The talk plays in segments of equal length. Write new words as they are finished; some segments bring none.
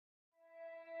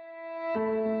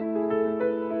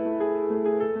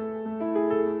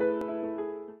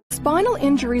Spinal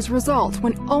injuries result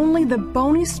when only the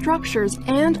bony structures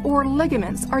and/or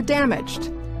ligaments are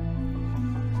damaged.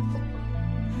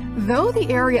 Though the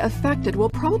area affected will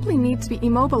probably need to be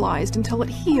immobilized until it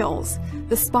heals,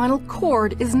 the spinal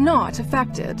cord is not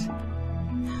affected.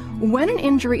 When an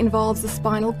injury involves the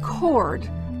spinal cord,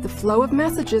 the flow of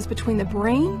messages between the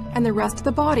brain and the rest of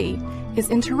the body is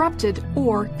interrupted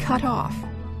or cut off.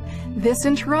 This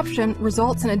interruption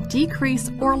results in a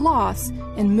decrease or loss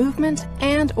in movement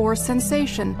and/or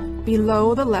sensation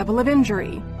below the level of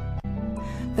injury.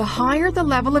 The higher the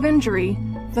level of injury,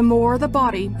 the more the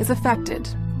body is affected.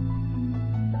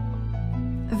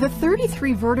 The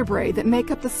 33 vertebrae that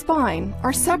make up the spine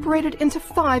are separated into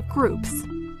 5 groups.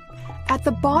 At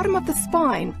the bottom of the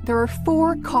spine, there are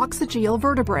 4 coccygeal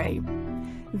vertebrae.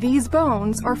 These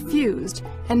bones are fused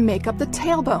and make up the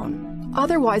tailbone,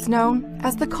 otherwise known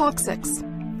as the coccyx.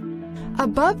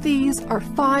 Above these are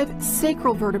 5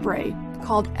 sacral vertebrae,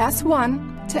 called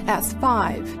S1 to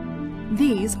S5.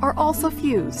 These are also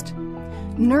fused.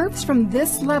 Nerves from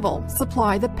this level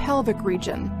supply the pelvic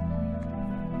region.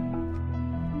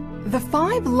 The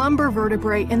 5 lumbar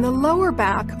vertebrae in the lower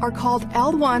back are called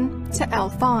L1 to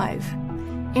L5.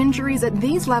 Injuries at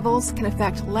these levels can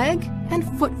affect leg and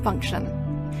foot function.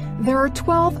 There are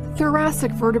 12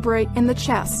 thoracic vertebrae in the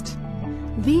chest.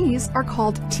 These are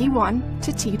called T1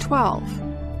 to T12.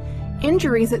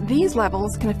 Injuries at these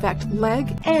levels can affect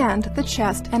leg and the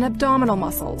chest and abdominal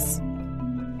muscles.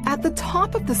 At the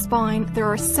top of the spine, there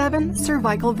are 7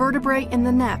 cervical vertebrae in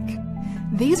the neck.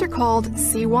 These are called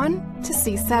C1 to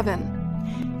C7.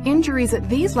 Injuries at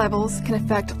these levels can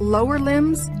affect lower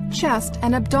limbs, chest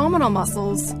and abdominal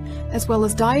muscles, as well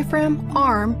as diaphragm,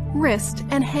 arm, wrist,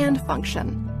 and hand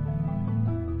function.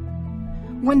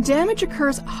 When damage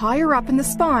occurs higher up in the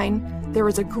spine, there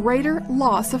is a greater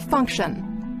loss of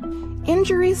function.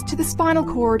 Injuries to the spinal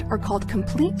cord are called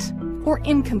complete or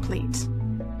incomplete.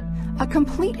 A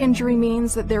complete injury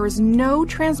means that there is no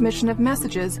transmission of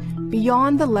messages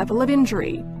beyond the level of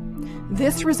injury.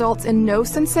 This results in no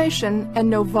sensation and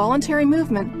no voluntary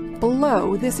movement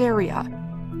below this area.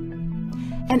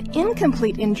 An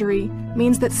incomplete injury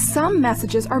means that some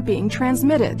messages are being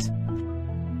transmitted.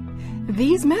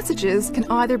 These messages can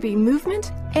either be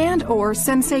movement and/or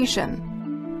sensation.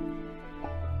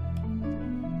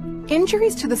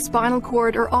 Injuries to the spinal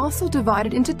cord are also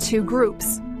divided into 2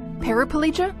 groups,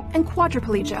 paraplegia and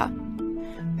quadriplegia.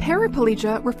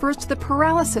 Paraplegia refers to the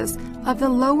paralysis of the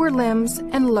lower limbs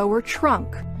and lower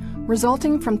trunk,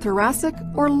 resulting from thoracic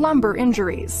or lumbar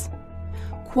injuries.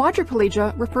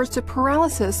 Quadriplegia refers to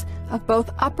paralysis of both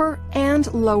upper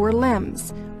and lower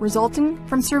limbs, resulting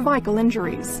from cervical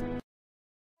injuries.